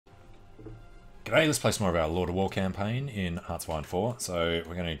G'day, let's play some more of our Lord of War campaign in Hearts of Iron 4. So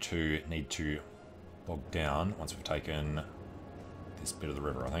we're going to need to bog down once we've taken this bit of the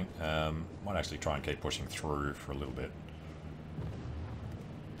river, I think. Might actually try and keep pushing through for a little bit.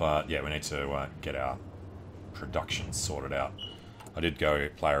 But yeah, we need to get our production sorted out. I did go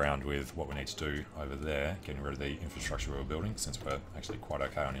play around with what we need to do over there, getting rid of the infrastructure we were building, since we're actually quite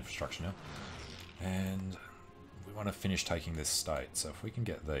okay on infrastructure now. And we want to finish taking this state, so if we can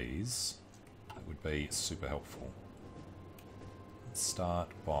get these, that would be super helpful. Let's start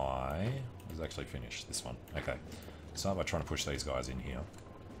by... let's actually finish this one. Okay, start by trying to push these guys in here.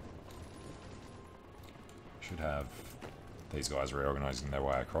 Should have these guys reorganizing their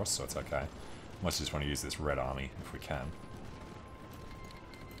way across, so it's okay. Must just want to use this red army if we can.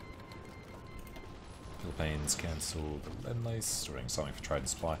 Philippines cancel the Lend Lease, doing something for trade and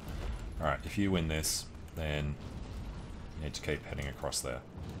supply. Alright, if you win this, then you need to keep heading across there.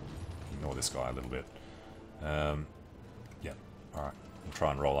 Ignore this guy a little bit. Yeah, alright. We'll try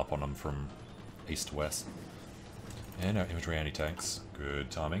and roll up on them from east to west. And no infantry anti-tanks.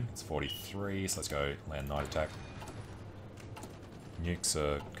 Good timing. It's 43, so let's go land night attack. Nukes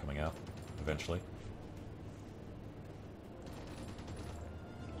are coming out eventually.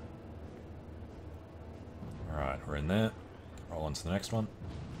 Alright, we're in there. Roll on to the next one.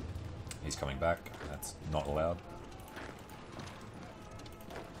 He's coming back. That's not allowed.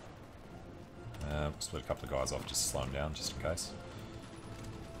 Split a couple of guys off, just slow them down, just in case.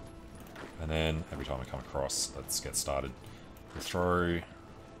 And then, every time we come across, let's get started. We'll throw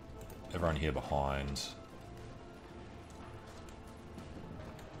everyone here behind.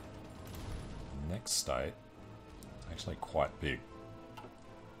 The next state is actually quite big.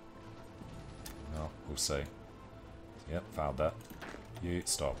 Well, we'll see. Yep, failed that. You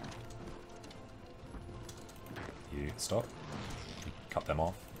stop. You stop. Cut them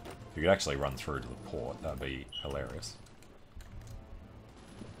off. If you could actually run through to the port, that'd be hilarious.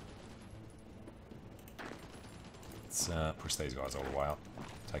 Let's push these guys all the way up.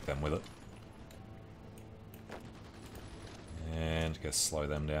 Take them with it. And I guess slow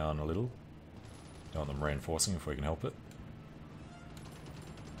them down a little. Don't want them reinforcing if we can help it.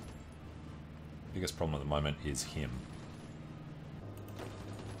 Biggest problem at the moment is him.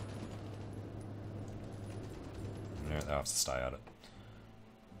 No, they'll have to stay at it.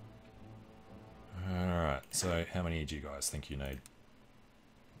 Alright, so how many do you guys think you need?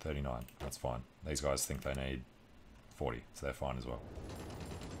 39, that's fine. These guys think they need 40, so they're fine as well.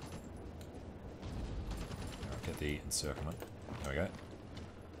 Alright, get the encirclement. There we go.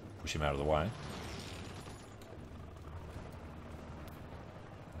 Push him out of the way.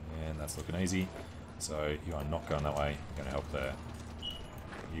 And that's looking easy. So you are not going that way. You're going to help there.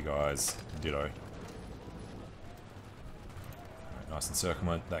 You guys, ditto. Alright, nice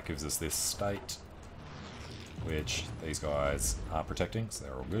encirclement. That gives us this state, which these guys are protecting, so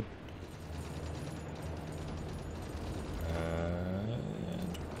they're all good. And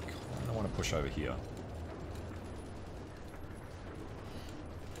I kind of want to push over here.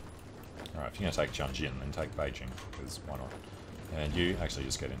 Alright, if you're going to take Chang'an, then take Beijing, because why not? And you actually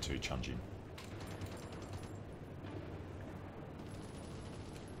just get into Chang'an.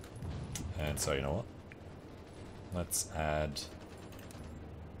 And so, you know what? Let's add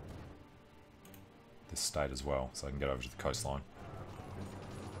this state as well, so I can get over to the coastline.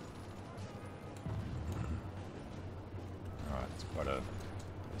 Alright, it's quite a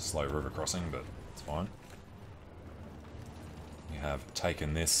slow river crossing, but it's fine. We have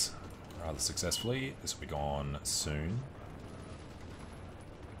taken this rather successfully. This will be gone soon.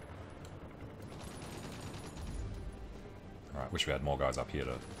 Alright, wish we had more guys up here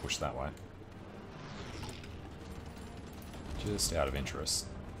to push that way. Just out of interest.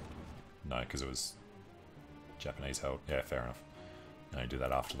 No, because it was Japanese held. Yeah, fair enough. Only do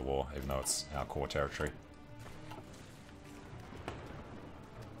that after the war, even though it's our core territory.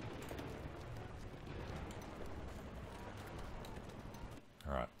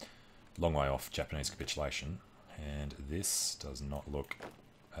 Alright. Long way off Japanese capitulation. And this does not look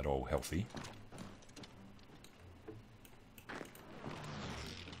at all healthy.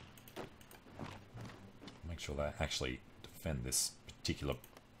 Make sure they actually defend this particular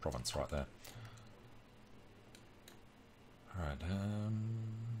province right there. Alright,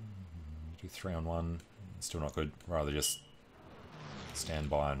 do 3 on 1, still not good. Rather just stand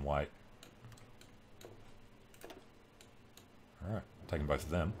by and wait. Alright, taking both of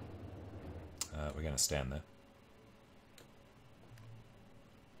them. We're going to stand there.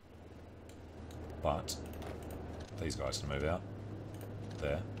 But these guys can move out.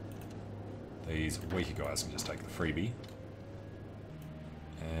 There. These weaker guys can just take the freebie.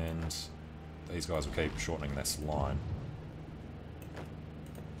 And these guys will keep shortening this line.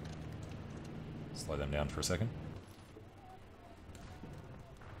 Slow them down for a second.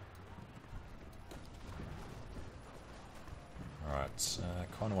 Alright,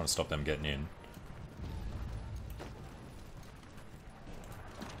 kind of want to stop them getting in.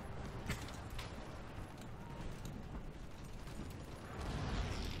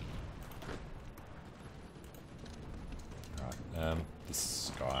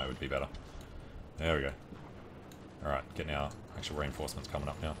 This guy would be better. There we go. Alright, getting our actual reinforcements coming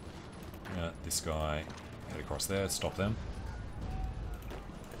up now. This guy, head across there, stop them.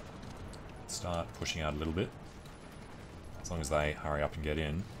 Start pushing out a little bit. As long as they hurry up and get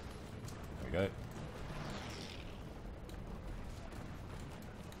in. There we go.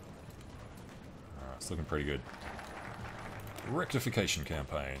 Alright, it's looking pretty good. Rectification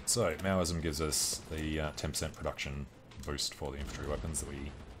campaign. So, Maoism gives us the 10% production boost for the infantry weapons that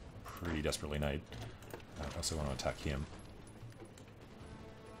we pretty desperately need. I also want to attack him.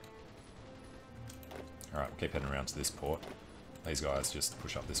 Alright, we'll keep heading around to this port. These guys just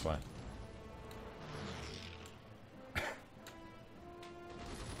push up this way.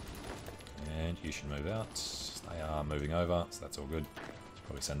 And you should move out. They are moving over, so that's all good.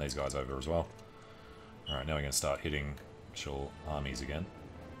 Probably send these guys over as well. Alright, now we're going to start hitting actual armies again.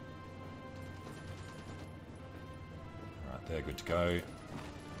 Alright, they're good to go.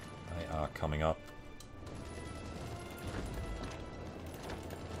 They are coming up.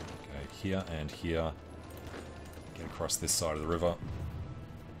 Okay, here and here. Get across this side of the river.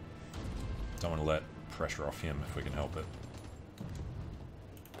 Don't want to let pressure off him if we can help it.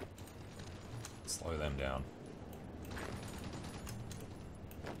 Slow them down.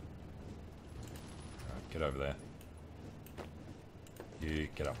 Alright, get over there. You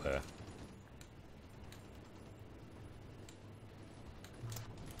get up there.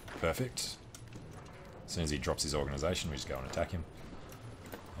 Perfect. As soon as he drops his organisation, we just go and attack him.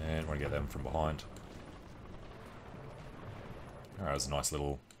 And want to get them from behind. Alright, that was a nice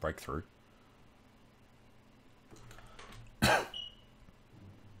little breakthrough. It's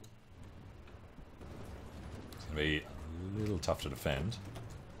going to be a little tough to defend.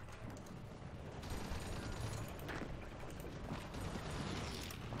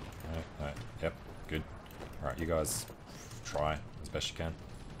 Alright, yep, good. Alright, you guys try as best you can.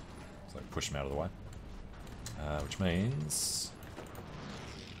 So push them out of the way. Which means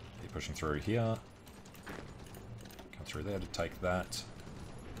keep pushing through here. Come through there to take that.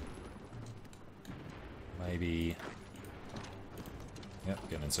 Maybe. Yep,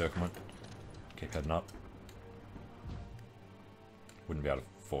 getting encirclement. Keep heading up. Wouldn't be able to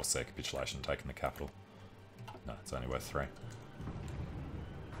force their capitulation taking the capital. No, it's only worth 3.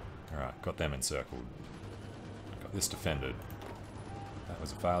 Alright, got them encircled. Got this defended. That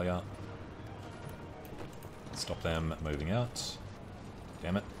was a failure. Stop them moving out.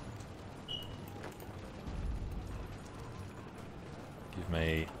 Damn it. Give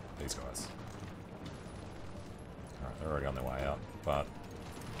me these guys. Alright, they're already on their way out, but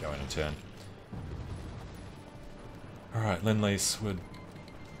go in and turn. Alright, Lend-Lease would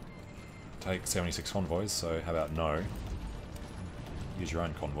take 76 convoys, so how about no? Use your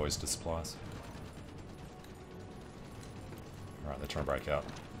own convoys to supply us. Alright, they're trying to break out.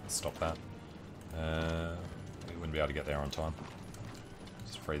 Stop that. We wouldn't be able to get there on time.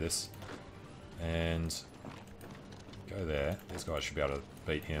 Just free this. And go there. These guys should be able to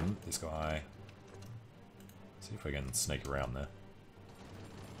beat him. This guy... See if we can sneak around there.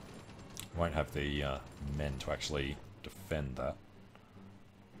 Won't have the men to actually defend that.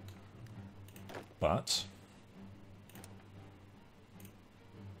 But...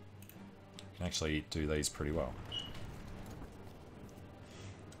 can actually do these pretty well.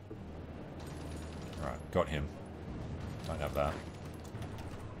 Alright, got him. Don't have that.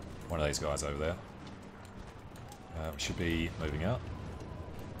 One of these guys over there. We should be moving out.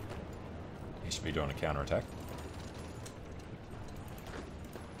 He should be doing a counter-attack.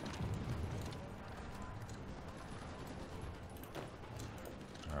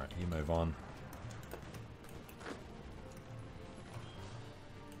 Alright, you move on.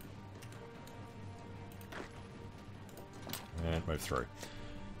 And move through.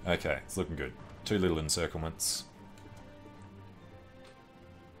 Okay, it's looking good. 2 little encirclements.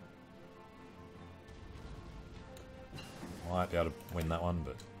 Might be able to win that one,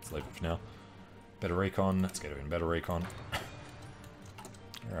 but let's leave it for now. Better recon. Let's get even better recon.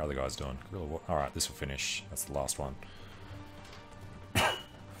 How are the guys doing? Alright, this will finish. That's the last one.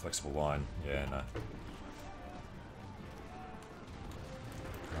 Flexible line. Yeah, no.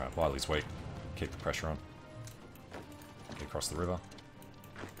 Alright, Wiley's weak. Keep the pressure on. Get across the river.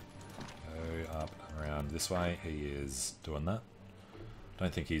 Go this way. He is doing that.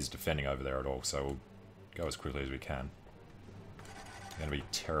 Don't think he's defending over there at all, so we'll go as quickly as we can. Going to be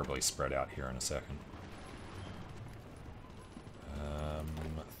terribly spread out here in a second.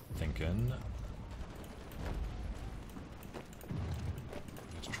 Thinking...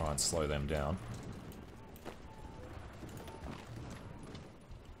 Let's try and slow them down.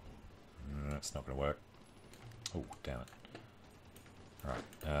 It's not going to work. Oh, damn it. Alright,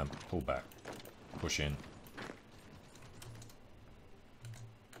 pull back. Push in.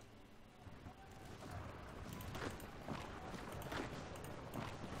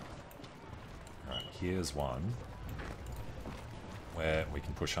 Alright, here's one where we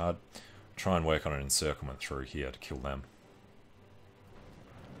can push hard. Try and work on an encirclement through here to kill them.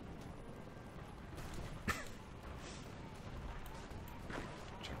 Which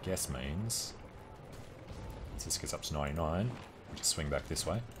I guess means, once this gets up to 99, we'll just swing back this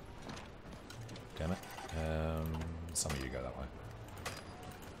way. Damn it. Some of you go that way.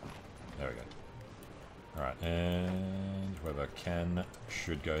 There we go. Alright, and whoever can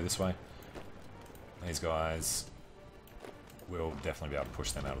should go this way. These guys will definitely be able to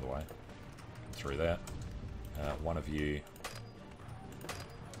push them out of the way. Through there. One of you...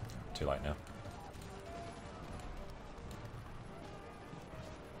 Too late now.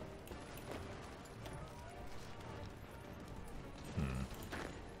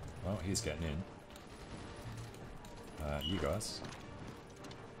 Well, he's getting in. You guys.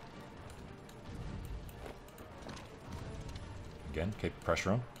 Again, keep the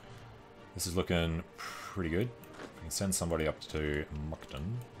pressure on. This is looking pretty good. We can send somebody up to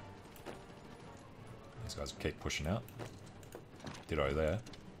Mukden. These guys keep pushing out. Ditto there.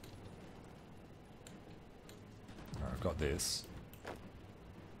 Alright, I've got this.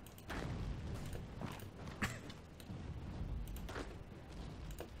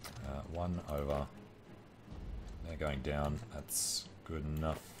 One over. They're going down. That's good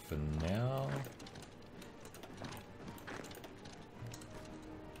enough for now.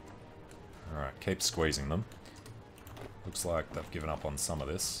 Alright, keep squeezing them. Looks like they've given up on some of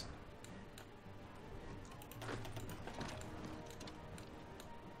this.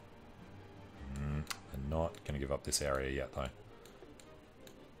 They're not going to give up this area yet, though.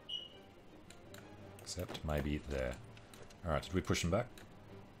 Except maybe there. Alright, did we push them back?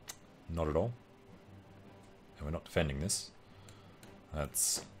 Not at all. And we're not defending this.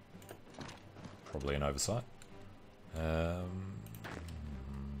 That's probably an oversight. Alright,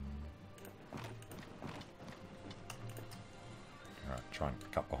 try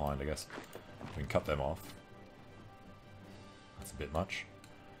and cut behind, I guess. We can cut them off. That's a bit much.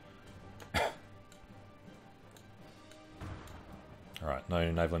 Alright, no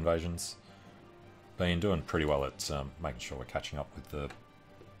naval invasions. Been doing pretty well at making sure we're catching up with the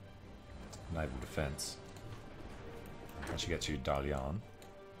naval defense. Once you get to Dalian.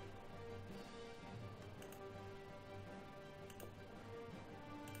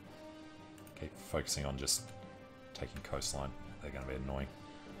 Keep focusing on just taking coastline. They're going to be annoying.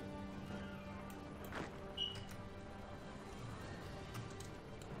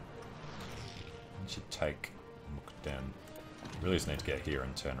 Once you take Mukden, you really just need to get here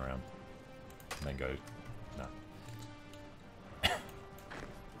and turn around. And then go... No.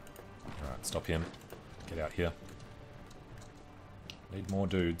 Alright, stop him. Get out here. Need more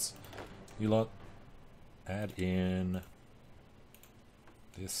dudes. You lot, add in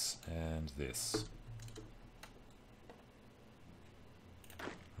this and this.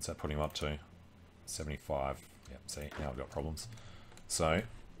 What's that putting him up to? 75. Yep, see, now I've got problems. So,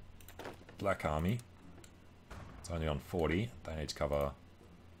 Black Army. It's only on 40. They need to cover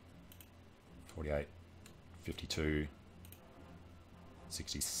 48, 52,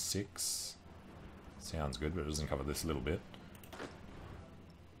 66. Sounds good, but it doesn't cover this little bit.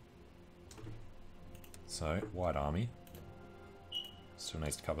 So, White Army still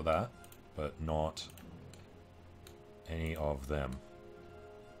needs to cover that, but not any of them.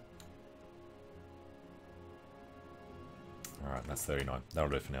 Alright, that's 39.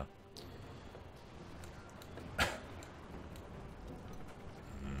 That'll do for now.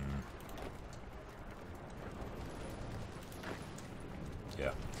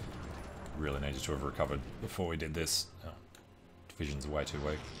 Yeah. Really needed to have recovered before we did this. Oh, division's way too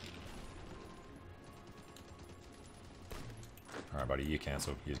weak. Alright, buddy, you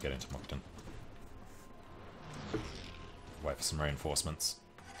cancel. You get into Mukden. Wait for some reinforcements.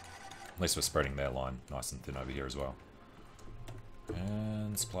 At least we're spreading their line nice and thin over here as well.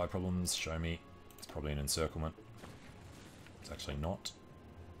 And supply problems, show me. It's probably an encirclement. It's actually not.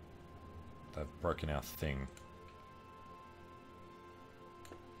 They've broken our thing.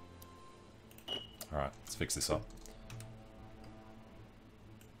 Alright, let's fix this up.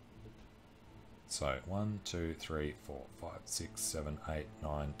 So, 1, 2, 3, 4, 5, 6, 7, 8,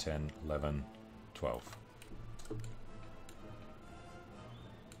 9, 10, 11, 12.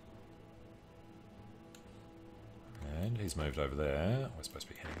 And he's moved over there. We're supposed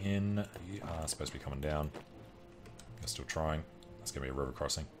to be heading in. You are supposed to be coming down. You're still trying. That's going to be a river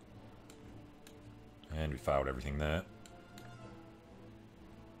crossing. And we failed everything there.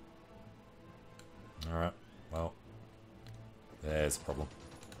 Alright, well, there's the problem.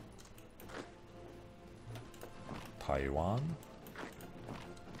 Taiwan.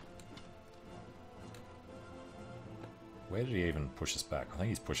 Where did he even push us back? I think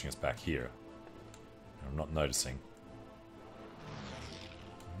he's pushing us back here. I'm not noticing.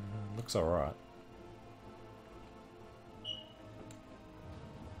 Looks alright.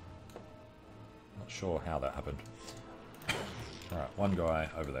 Not sure how that happened. Alright, one guy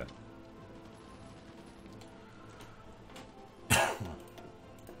over there.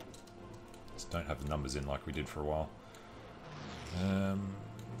 Just don't have the numbers in like we did for a while. Yeah,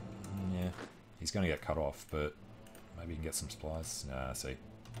 he's going to get cut off, but maybe he can get some supplies. Nah, see.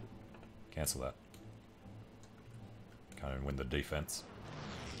 Cancel that. Can't even win the defense.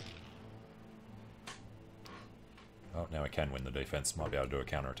 Oh, now we can win the defense. Might be able to do a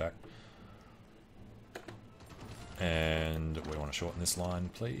counter-attack. And we want to shorten this line,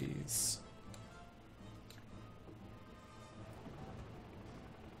 please.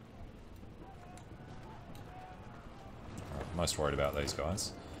 Right, most worried about these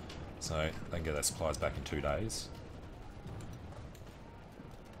guys. So they can get their supplies back in 2 days.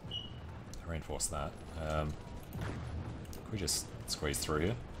 Reinforce that. Can we just squeeze through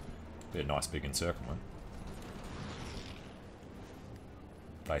here? Be a nice big encirclement.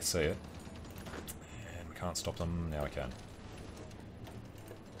 They see it. And we can't stop them. Now we can.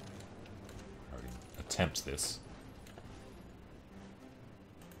 We can attempt this.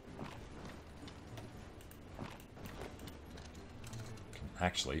 Can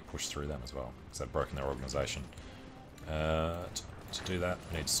actually push through them as well, because they've broken their organisation. To do that,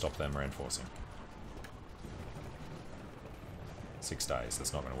 we need to stop them reinforcing. 6 days,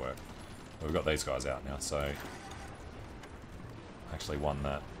 that's not going to work. But we've got these guys out now, so... Actually won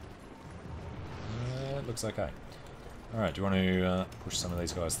that. It looks okay. Alright, do you want to push some of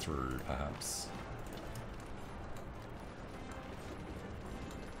these guys through, perhaps?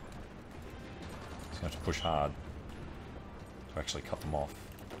 Just going to have to push hard to actually cut them off.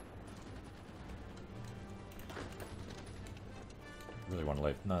 Really want to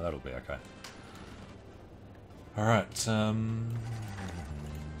leave. No, that'll be okay. Alright,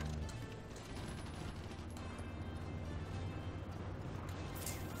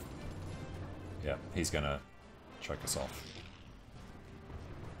 yeah, he's gonna choke us off.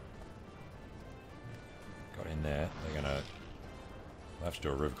 Got in there. They'll have to do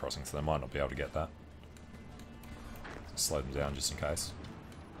a river crossing, so they might not be able to get that. Slow them down just in case.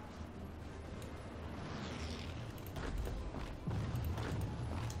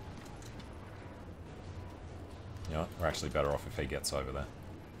 You know, we're actually better off if he gets over there.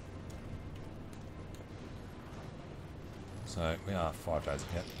 So we are 5 days.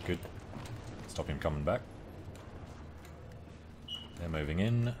 Yep, good. Stop him coming back. They're moving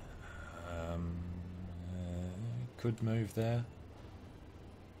in. Could move there.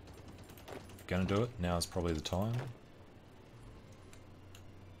 Gonna do it. Now is probably the time.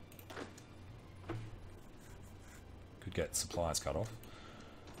 Could get supplies cut off.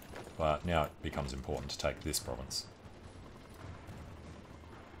 But now it becomes important to take this province.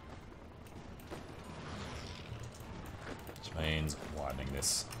 Which means widening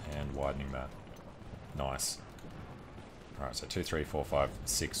this and widening that. Nice. Alright, so 2, 3, 4, 5,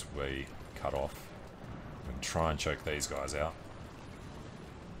 6 we cut off. We can try and choke these guys out.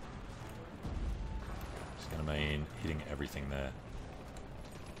 It's going to mean hitting everything there.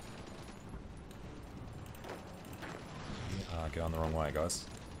 We are going the wrong way, guys.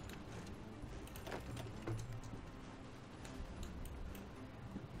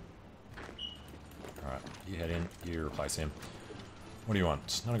 Alright, you head in, you replace him. What do you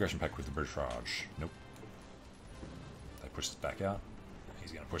want? Non-aggression pact with the British Raj. Nope. They push us back out.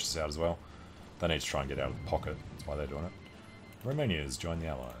 He's going to push us out as well. They need to try and get out of the pocket. That's why they're doing it. Romania's joined the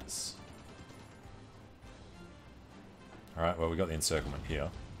Allies. Alright, well we got the encirclement here.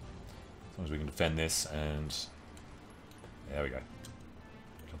 As long as we can defend this and... There we go.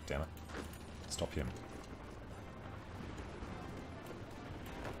 God damn it. Stop him.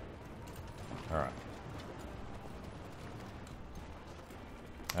 Alright.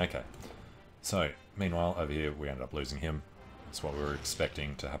 Okay. So, meanwhile, over here we ended up losing him. That's what we were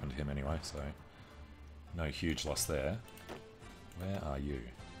expecting to happen to him anyway, so No huge loss there. Where are you?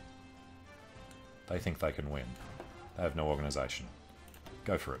 They think they can win. They have no organisation.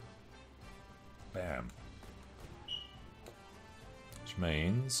 Go for it. Bam. Which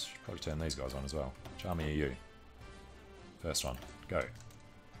means, should probably turn these guys on as well. Which army are you? First one. Go.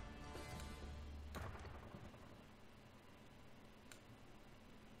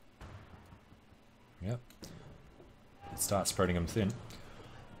 Yep. Let's start spreading them thin.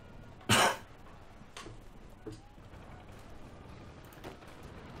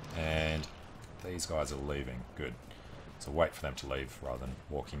 And these guys are leaving. Good. So wait for them to leave rather than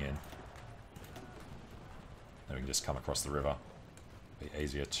walking in. Then we can just come across the river. Be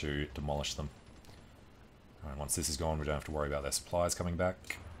easier to demolish them. Alright, once this is gone, we don't have to worry about their supplies coming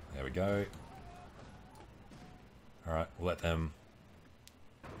back. There we go. Alright, we'll let them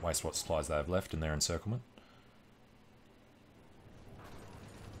waste what supplies they have left in their encirclement.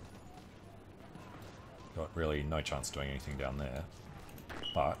 Got really no chance of doing anything down there.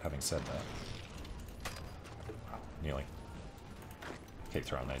 But, having said that... Nearly. Keep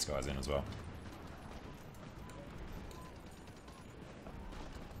throwing these guys in as well.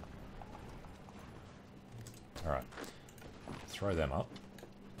 Alright. Throw them up.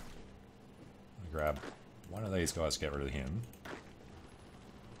 Grab one of these guys to get rid of him.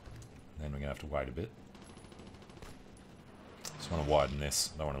 Then we're going to have to wait a bit. Just want to widen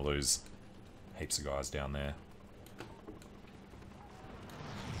this. Don't want to lose heaps of guys down there.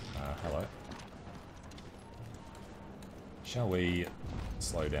 Hello. Shall we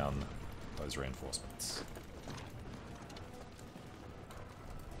slow down those reinforcements?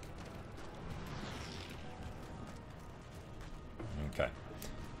 Okay.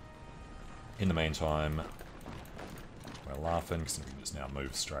 In the meantime, we're laughing because we can just now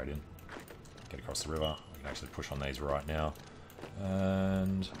move straight in. Get across the river. We can actually push on these right now.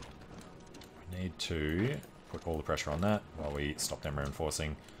 And we need to put all the pressure on that while we stop them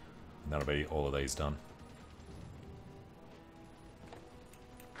reinforcing. And that'll be all of these done.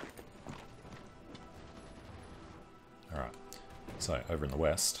 Alright. So, over in the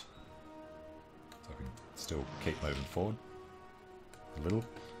west. So we can still keep moving forward. A little.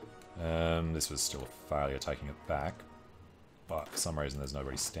 This was still a failure taking it back. But for some reason there's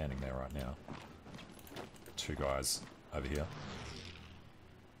nobody standing there right now. Two guys over here.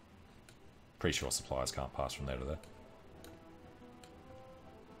 Pretty sure supplies can't pass from there to there.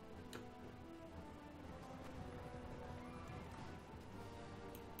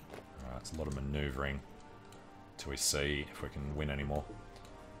 Alright, it's a lot of manoeuvring till we see if we can win anymore.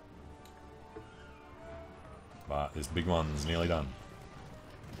 But this big one's nearly done.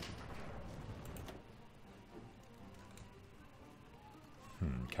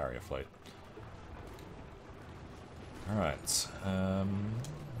 Carrier fleet. Alright,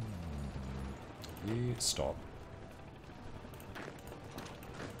 you stop.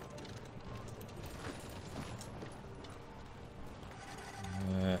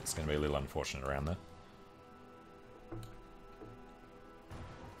 It's going to be a little unfortunate around there.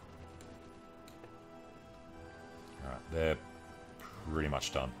 Alright, they're pretty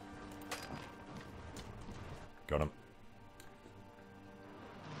much done. Got them.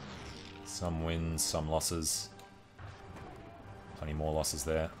 Some wins, some losses. Plenty more losses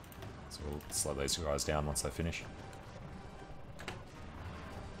there. So we'll slow these guys down once they finish.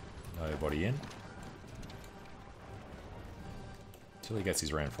 Nobody in. Until he gets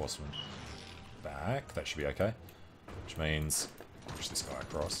his reinforcement back, that should be okay. Which means push this guy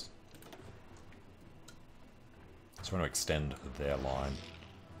across. Just want to extend their line.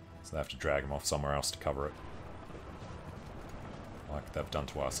 So they have to drag him off somewhere else to cover it. Like they've done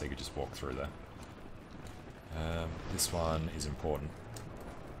to us, so you could just walk through there. This one is important.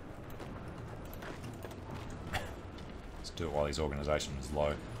 Let's do it while his organisation is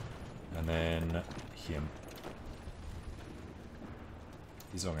low. And then him.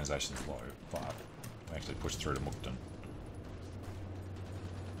 His organisation is low, but we actually push through to Mukden.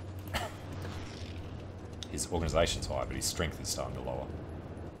 His organisation's high, but his strength is starting to lower.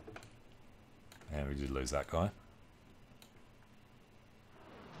 And we did lose that guy.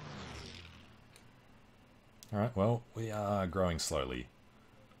 Alright, well, we are growing slowly.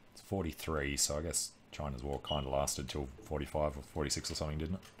 It's 43, so I guess China's war kind of lasted till 45 or 46 or something,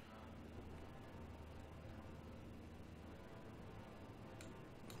 didn't it?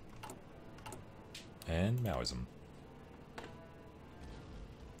 And Maoism.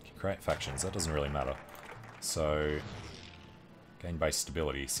 You can create factions, that doesn't really matter. So, gain base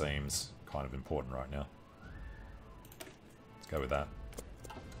stability seems kind of important right now. Let's go with that.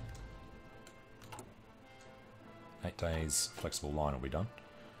 8 days, flexible line will be done.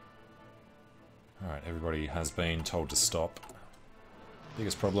 Alright, everybody has been told to stop.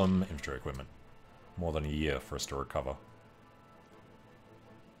 Biggest problem, infantry equipment. More than a year for us to recover.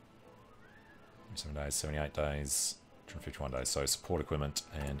 7 days, 78 days, 251 days. So support equipment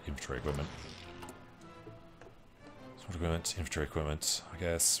and infantry equipment. Support equipment, infantry equipment. I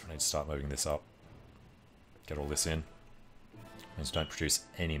guess we need to start moving this up. Get all this in. Means don't produce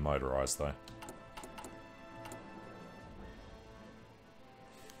any motorized though.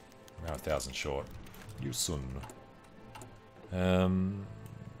 Around 1,000 short. You soon. Yeah,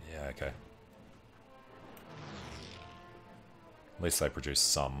 okay. At least they produce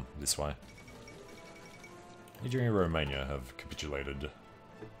some this way. Nigeria and Romania have capitulated.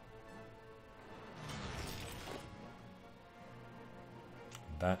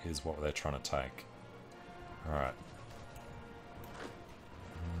 That is what they're trying to take. Alright.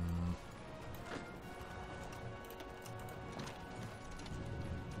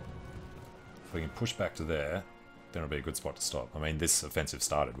 If we can push back to there, then it'll be a good spot to stop. I mean, this offensive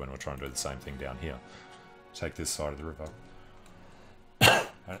started when we're trying to do the same thing down here. Take this side of the river.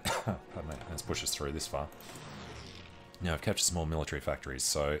 Pardon me, let's push us through this far. Now, I've captured some more military factories,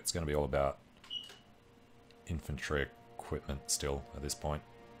 so it's going to be all about infantry equipment still at this point.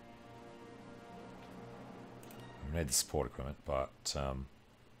 We need the support equipment, but...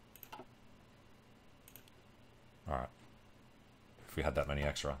 alright. If we had that many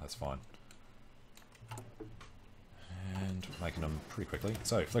extra, that's fine. And making them pretty quickly.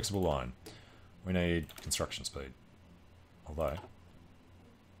 So, flexible line. We need construction speed. Although...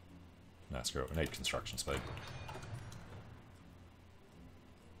 no, screw it. We need construction speed.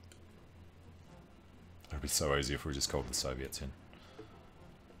 It would be so easy if we just called the Soviets in.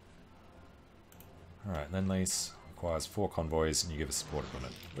 Alright, then lease requires 4 convoys and you give us support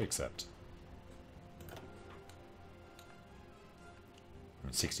equipment. We accept. I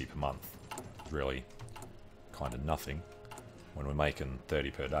mean, 60 per month. Really kind of nothing when we're making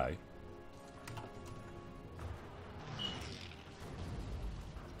 30 per day.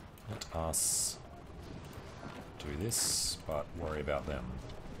 Let us do this, but worry about them.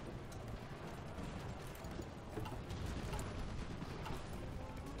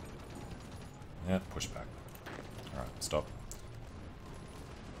 Yeah, push back. Alright, stop.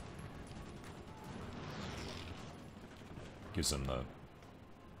 Gives them the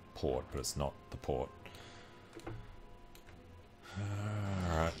port, but it's not the port.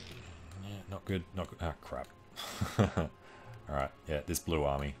 Alright. Yeah, not good, not good. Ah, crap. Alright, yeah, this blue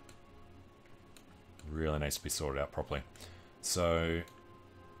army really needs to be sorted out properly. So,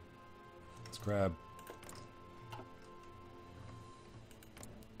 let's grab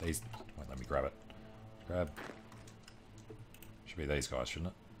these. Wait, let me grab it. Grab. Should be these guys,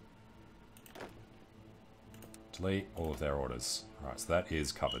 shouldn't it? Delete all of their orders. Alright, so that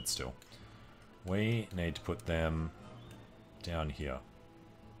is covered still. We need to put them down here.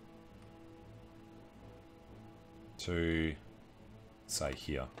 To, say,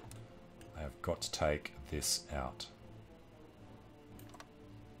 here. I have got to take this out.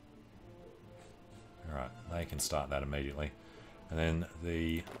 Alright, they can start that immediately. And then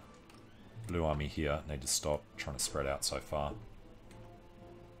the blue army here need to stop trying to spread out so far.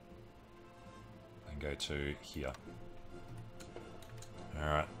 And go to here.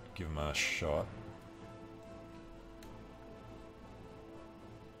 Alright, give them a shot.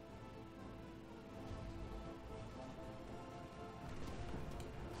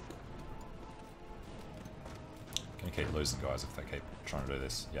 Gonna keep losing guys if they keep trying to do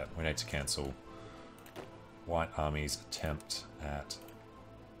this. Yeah, we need to cancel White Army's attempt at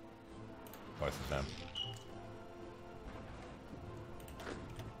both of them.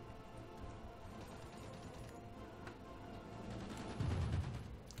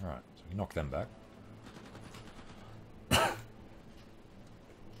 Alright, so we knock them back.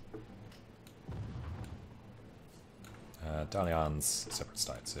 Dalian's separate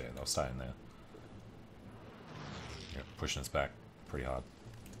states, yeah, they'll stay in there. Yep, pushing us back pretty hard.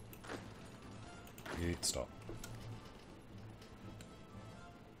 You stop.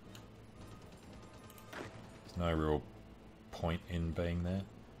 There's no real point in being there.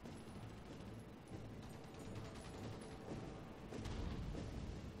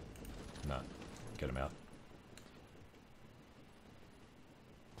 No, get him out.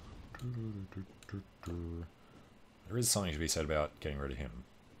 There is something to be said about getting rid of him.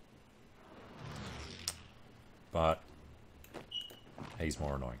 But he's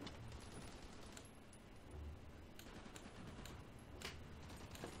more annoying.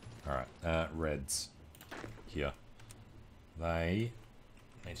 Alright, Reds here. They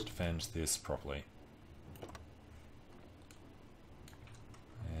need to defend this properly.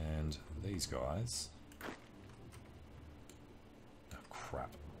 And these guys. Oh, crap.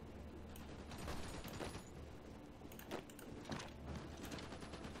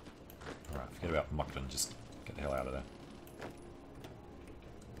 Alright, forget about Mukden, just get the hell out of there.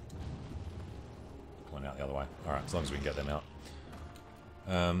 Pulling out the other way. Alright, as long as we can get them out.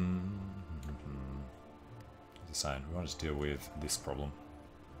 As I was saying, we want to deal with this problem.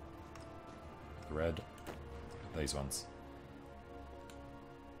 The red. These ones.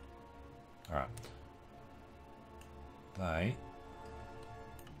 Alright. They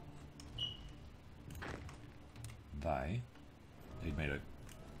need me to...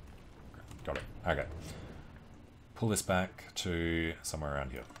 Got it. Okay. Pull this back to somewhere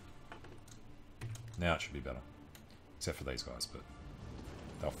around here. Now it should be better. Except for these guys, but...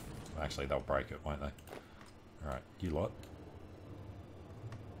 they'll break it, won't they? Alright, you lot.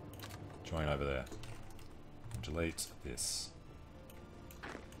 Join over there. Delete this.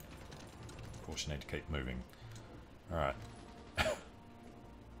 Of course you need to keep moving. Alright.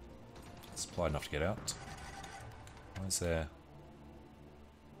 Supply enough to get out. Why is there...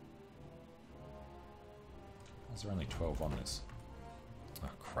 Why is there only 12 on this? Oh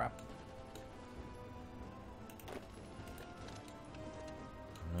crap.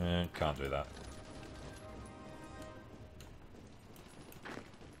 Can't do that.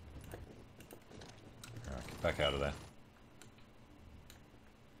 Alright, get back out of there.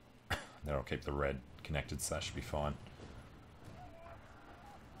 Then I'll keep the red connected, so that should be fine.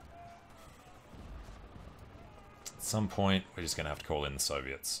 At some point, we're just going to have to call in the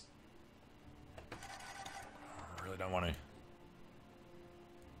Soviets. I really don't want to.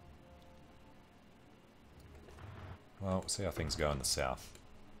 Well, we'll see how things go in the south.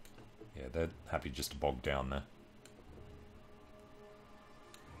 Yeah, they're happy just to bog down there.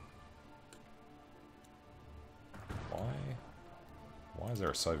 Why is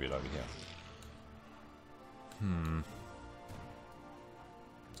there a Soviet over here?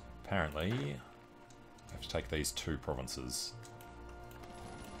 Apparently, we have to take these two provinces.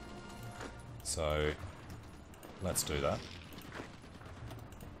 So, let's do that.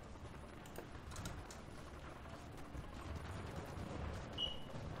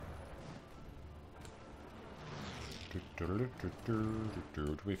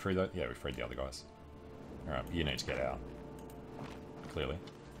 Did we free that? Yeah, we freed the other guys. Alright, you need to get out. Clearly.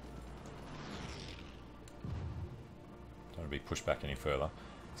 Don't want to be pushed back any further.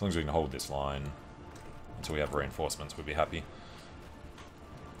 As long as we can hold this line until we have reinforcements, we'll be happy.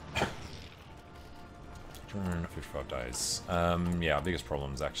 255 days. Yeah, our biggest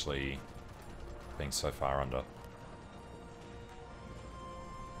problem is actually being so far under.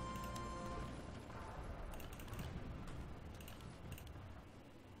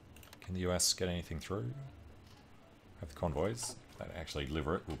 Can the US get anything through? Have the convoys that actually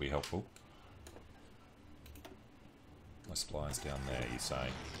deliver it will be helpful. My supplies down there, you say?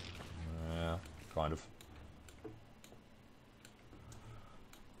 Yeah, kind of.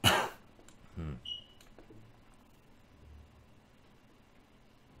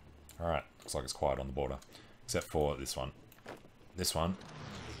 Alright, looks like it's quiet on the border. Except for this one. This one.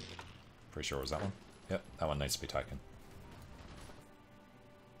 Pretty sure it was that one. Yep, that one needs to be taken.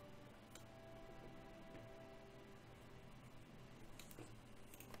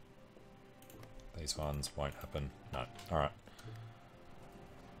 These ones won't happen. No. Alright.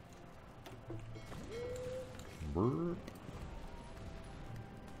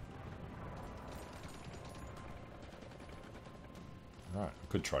 Alright, we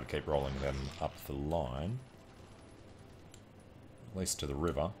could try to keep rolling them up the line. At least to the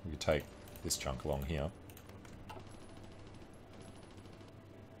river. We could take this chunk along here.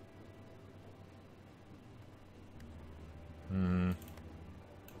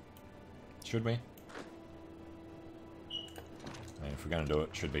 Should we? I mean, if we're going to do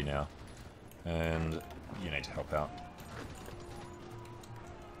it, it should be now. And you need to help out.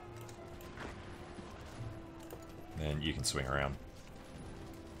 And you can swing around.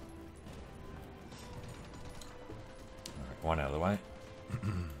 Alright, one out of the way.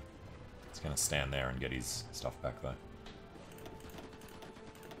 He's going to stand there and get his stuff back though.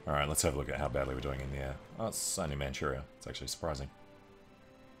 Alright, let's have a look at how badly we're doing in the air. Oh, it's only Manchuria. It's actually surprising.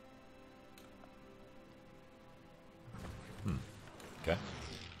 Okay.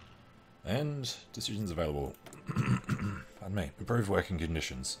 And decisions available. Pardon me. Improved working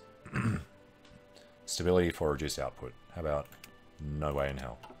conditions. Stability for reduced output. How about no way in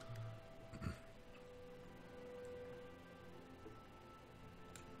hell?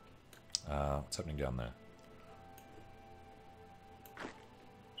 What's happening down there?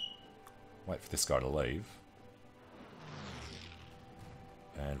 Wait for this guy to leave.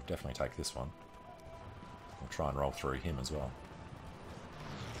 and we'll definitely take this one. We'll try and roll through him as well.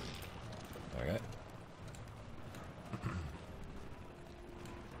 There we go.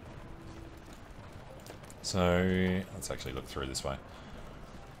 So, let's actually look through this way.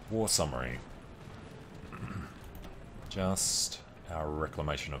 War summary. Just our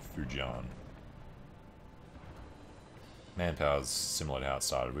reclamation of Fujian. Manpower's similar to how it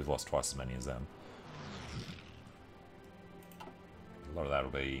started. We've lost twice as many as them. A lot of that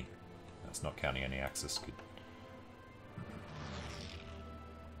will be... That's not counting any Axis. Good.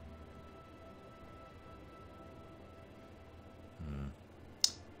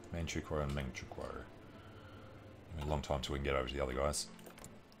 Manchukuo and Manchukuo. A long time till we can get over to the other guys.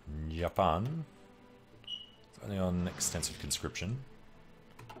 Japan. It's only on extensive conscription.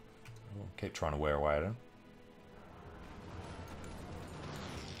 We'll keep trying to wear away at it.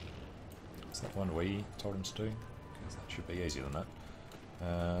 Is that one we told him to do? Because that should be easier than that.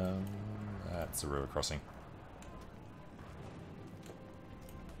 That's a river crossing.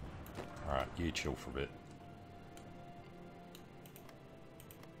 Alright, you chill for a bit.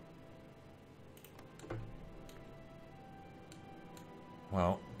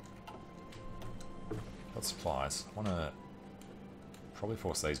 Well, got supplies. I want to probably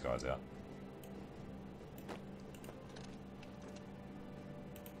force these guys out.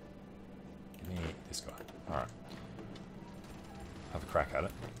 Give me this guy. Alright. Have a crack at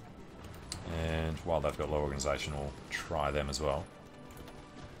it. And while they've got low organisation, we'll try them as well.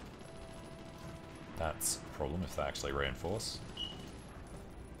 That's a problem if they actually reinforce.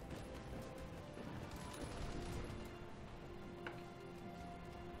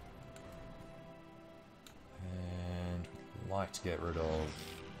 Like to get rid of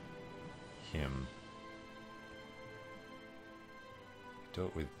him. Do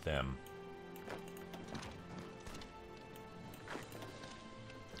it with them.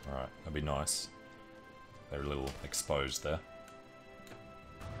 Alright, that'd be nice. They're a little exposed there.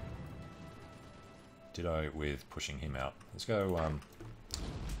 Ditto with pushing him out. Let's go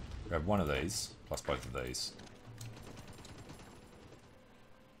grab one of these, plus both of these.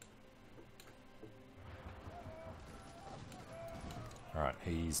 Alright,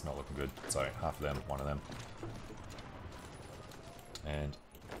 he's not looking good. So, half of them, one of them. And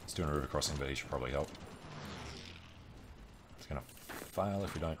he's doing a river crossing, but he should probably help. It's going to fail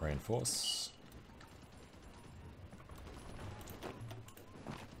if we don't reinforce.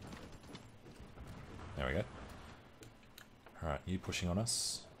 There we go. Alright, you pushing on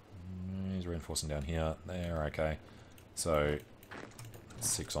us. He's reinforcing down here. There, okay. So,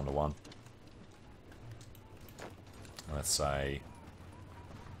 6 onto 1. Let's say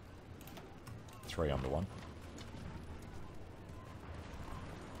 3 onto 1.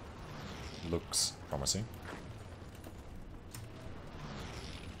 Looks promising.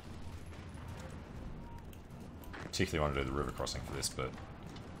 Particularly want to do the river crossing for this, but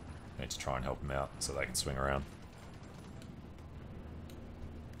I need to try and help them out so they can swing around.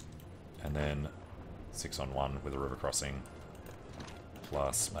 And then 6 on 1 with a river crossing,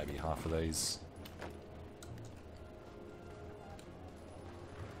 plus maybe half of these.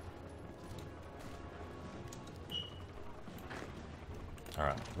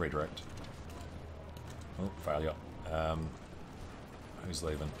 Alright, redirect. Oh, failure. Who's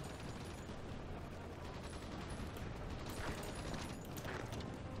leaving?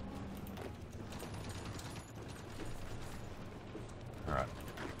 Alright.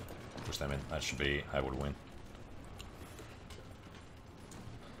 Push them in. That should be able to win.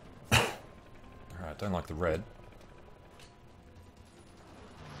 Alright, don't like the red.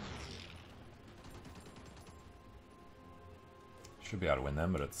 Should be able to win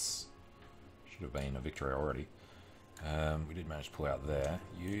them, but it's should have been a victory already. We did manage to pull out there.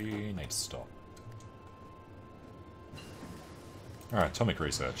 You need to stop. Alright, atomic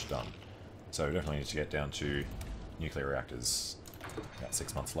research done. So we definitely need to get down to nuclear reactors. About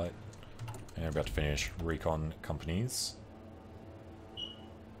 6 months late. And we're about to finish recon companies. And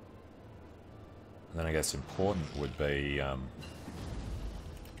then I guess important would be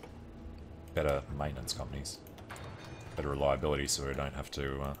better maintenance companies. Better reliability so we don't have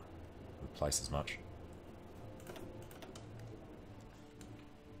to replace as much.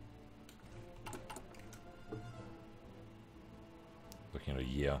 Looking at a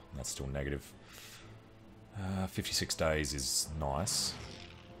year, that's still negative. 56 days is nice.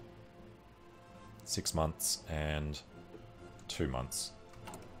 6 months and 2 months.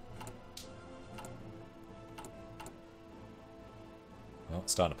 Well,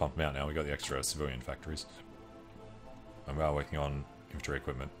 it's starting to pump them out now. We've got the extra civilian factories. And we are working on infantry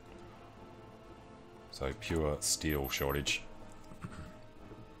equipment. So pure steel shortage.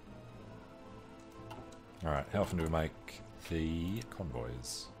 Alright, how often do we make the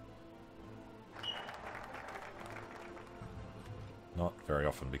convoys? Not very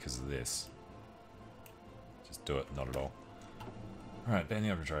often because of this. Just do it, not at all. Alright, ban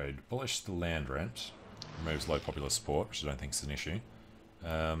the open trade. Abolish the land rent. Removes low popular support, which I don't think is an issue.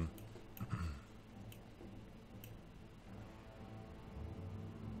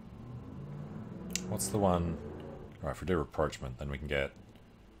 What's the one... Alright, if we do rapprochement, then we can get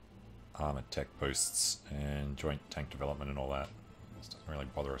armoured tech boosts and joint tank development and all that. This doesn't really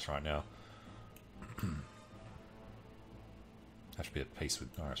bother us right now. Have to be at peace with...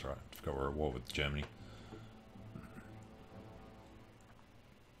 Oh, that's right. I forgot we're at war with Germany.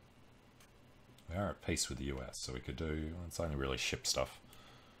 We are at peace with the US, so we could do... It's only really ship stuff.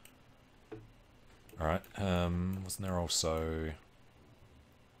 Alright, wasn't there also...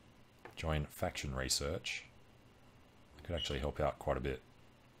 Join faction research? That could actually help out quite a bit.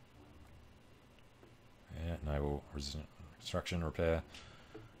 Yeah, naval resistant construction, repair,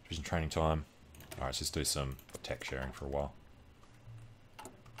 division training time. Alright, let's just do some tech sharing for a while.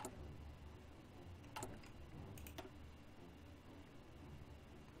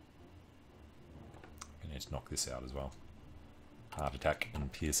 We need to knock this out as well. Heart attack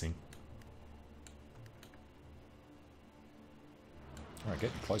and piercing. Alright,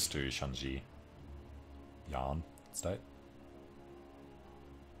 getting close to Shanxi Yan state.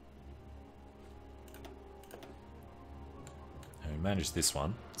 And we managed this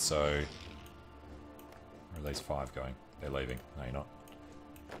one, so where are these 5 going? They're leaving. No, you're not.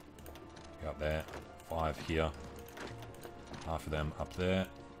 Go up there. 5 here. Half of them up there.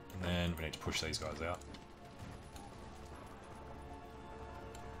 And then we need to push these guys out.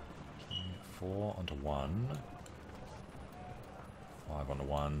 4 onto 1. 5 onto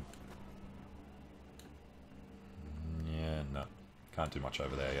 1. Yeah, no. Can't do much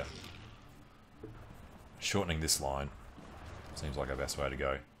over there yet. Shortening this line seems like our best way to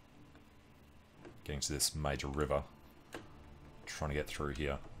go. Getting to this major river. Trying to get through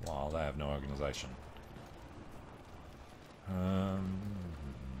here. Wow, they have no organisation.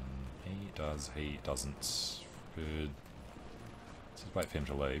 He does, he doesn't. Good. Let's just wait for him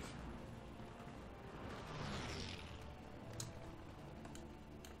to leave.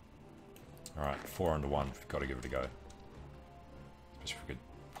 Alright, 4 onto 1. We've got to give it a go. Especially if we could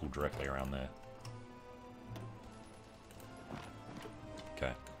pull directly around there.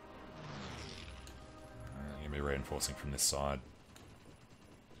 Okay. Going to be reinforcing from this side.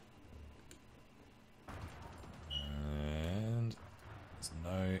 And there's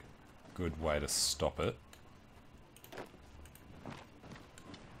no good way to stop it.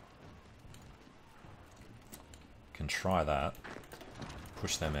 Can try that.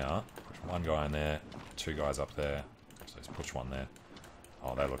 Push them out. Push 1 guy in there, 2 guys up there. So let's push 1 there.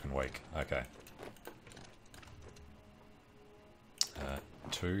 Oh, they're looking weak. Okay.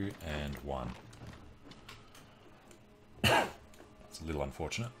 2 and 1. It's a little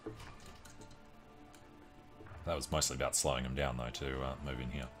unfortunate. That was mostly about slowing them down, though, to move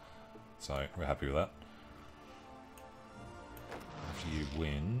in here. So, we're happy with that. After you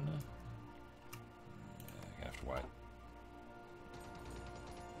win... you have to wait.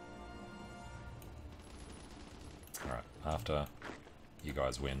 Alright, after you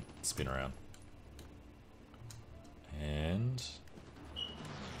guys win, spin around. And...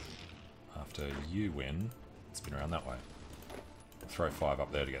 after you win, spin around that way. Throw 5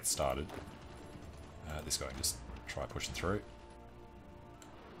 up there to get started. This guy can just try pushing through.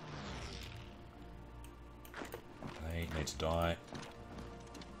 They need to die.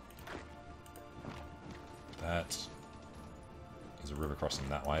 That is a river crossing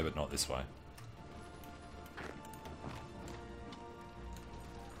that way, but not this way.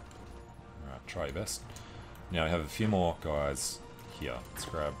 Alright, try your best. Now we have a few more guys here. Let's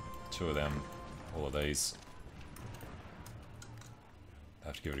grab 2 of them, all of these.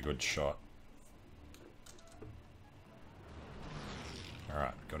 Have to give it a good shot.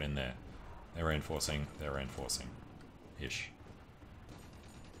 Alright, got in there. They're reinforcing, ish.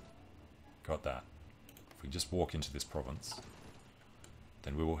 Got that. If we just walk into this province,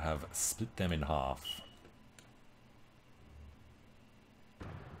 then we will have split them in half.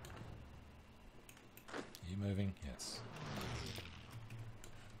 Are you moving? Yes.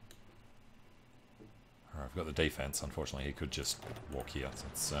 Alright, I've got the defense. Unfortunately, he could just walk here.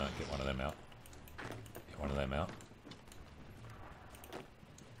 So let's get one of them out. Get one of them out.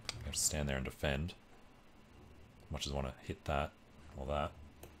 We have to stand there and defend. As much as I want to hit that or that.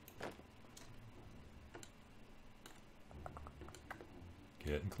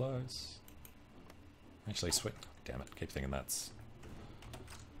 Getting close. Actually, sweet. Damn it. Keep thinking that's...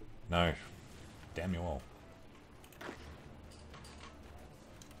 No. Damn you all.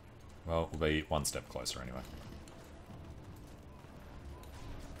 Well, we'll be one step closer anyway.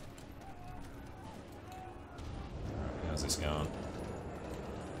 Alright, how's this going?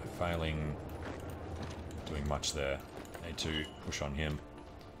 Failing doing much there. Need to push on him.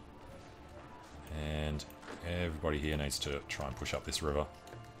 And everybody here needs to try and push up this river.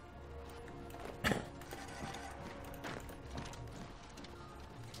 Alright,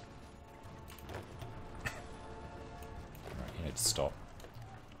 you need to stop.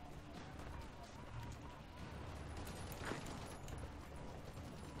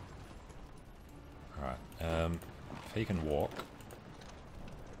 Alright, if he can walk.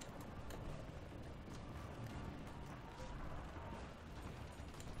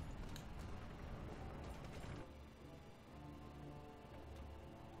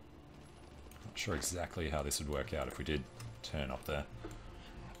 Not sure exactly how this would work out if we did turn up there.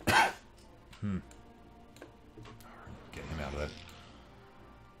 Get him out of there.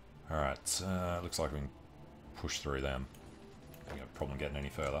 Alright, looks like we can push through them. Don't have a problem getting any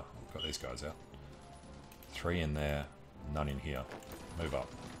further. We've got these guys out. 3 in there, none in here. Move up.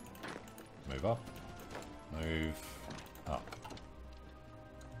 Move up. Move up.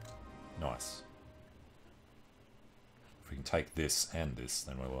 Nice. If we can take this and this,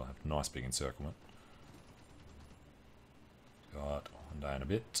 then we will have a nice big encirclement. Got 1 day and a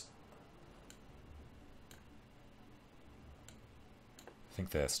bit. I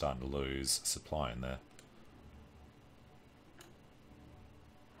think they're starting to lose supply in there.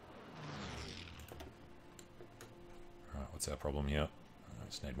 Alright, what's our problem here? I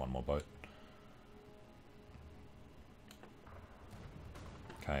just need 1 more boat.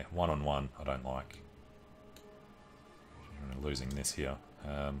 Okay, 1-on-1 I don't like. We're losing this here.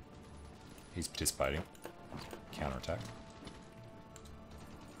 He's participating. Counter-attack.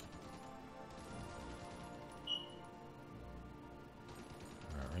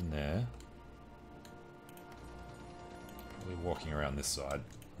 We're in there. Probably walking around this side.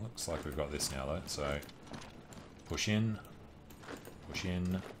 Looks like we've got this now though, so push in, push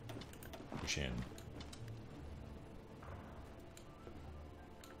in, push in.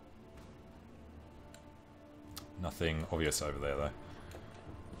 Nothing obvious over there though.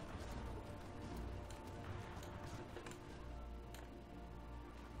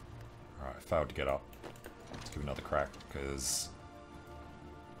 Alright, I failed to get up. Let's give it another crack, because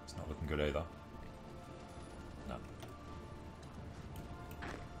it's not looking good either. No.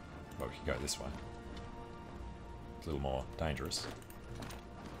 Well, we could go this way. It's a little more dangerous.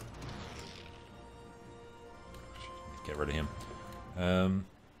 Get rid of him.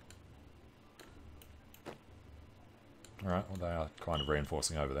 Alright, well they are kind of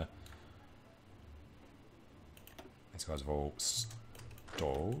reinforcing over there. These guys have all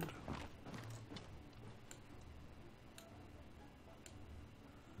stalled.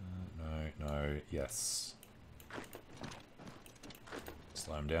 No, yes.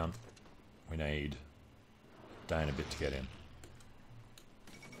 Slow them down. We need a day and a bit to get in.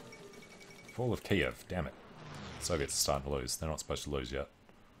 Fall of Kiev, damn it. Soviets are starting to lose. They're not supposed to lose yet.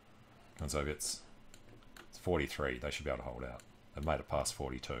 Come on, Soviets. It's 43, they should be able to hold out. They've made it past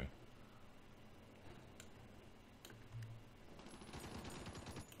 42.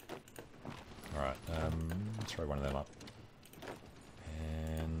 Alright, throw one of them up.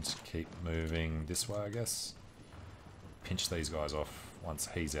 And keep moving this way, I guess. Pinch these guys off once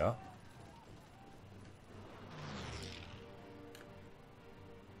he's out.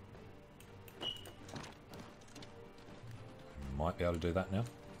 Might be able to do that now.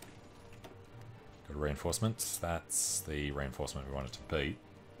 Got reinforcements. That's the reinforcement we wanted to beat.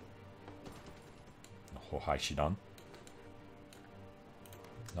 HoI Shidan.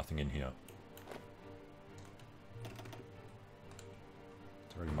 Nothing in here.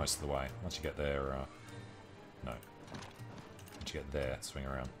 It's already most of the way. Once you get there, no. Once you get there, swing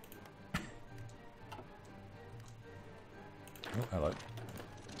around. Oh, hello.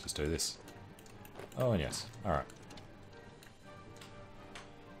 Just do this. Oh, and yes. Alright.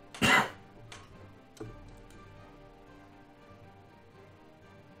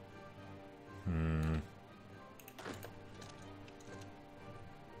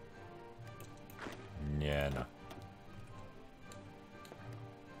 Yeah, no.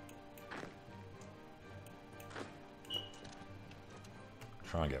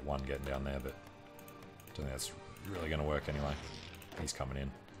 Try and get one getting down there, but I don't think that's really going to work anyway. He's coming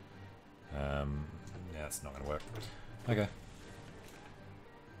in. Yeah, it's not going to work. Okay.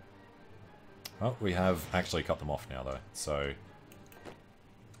 Well, we have actually cut them off now, though. So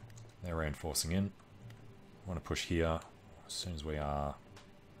they're reinforcing in. Want to push here as soon as we are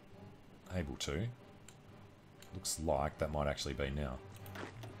able to. Looks like that might actually be now.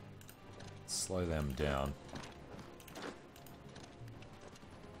 slow them down.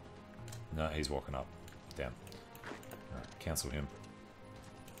 No, he's walking up. Damn. Alright, cancel him.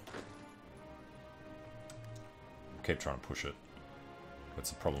 Keep trying to push it.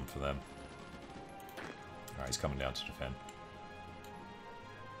 It's a problem for them. Alright, he's coming down to defend.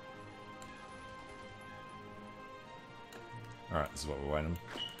 Alright, this is what we're waiting.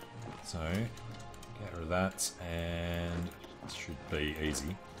 So, get rid of that, and it should be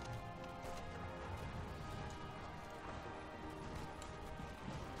easy.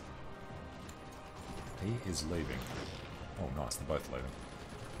 He is leaving. Oh, nice, they're both leaving.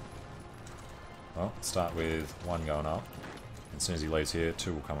 Well, start with one going up. As soon as he leaves here,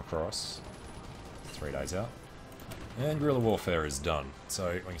 two will come across. 3 days out. And guerrilla warfare is done.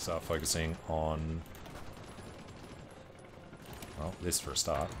 So we can start focusing on, well, this for a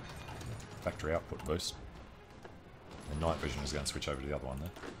start. Factory output boost. And night vision is going to switch over to the other one there.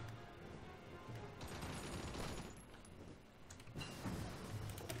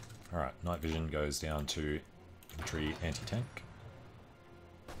 Alright, night vision goes down to infantry anti-tank.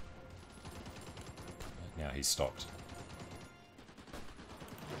 Now he's stopped.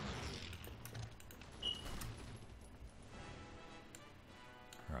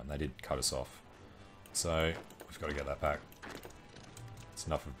 Alright, they did cut us off. So, we've got to get that back. It's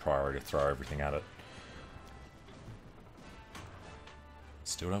enough of a priority to throw everything at it.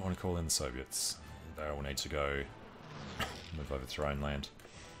 Still don't want to call in the Soviets. They all need to go move over to their own land.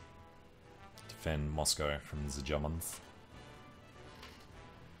 Defend Moscow from the Germans.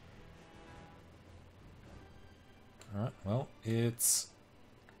 Alright, well, it's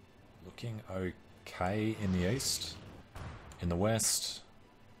looking okay in the east. In the west,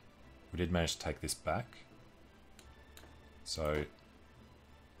 we did manage to take this back. So, where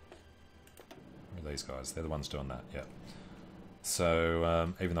are these guys? They're the ones doing that, yeah.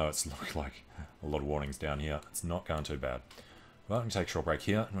 So, even though it's looking like a lot of warnings down here, it's not going too bad. Well, I'm going to take a short break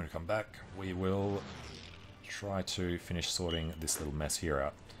here, and when we come back, we will try to finish sorting this little mess here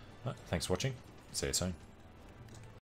out. Right, thanks for watching. See you soon.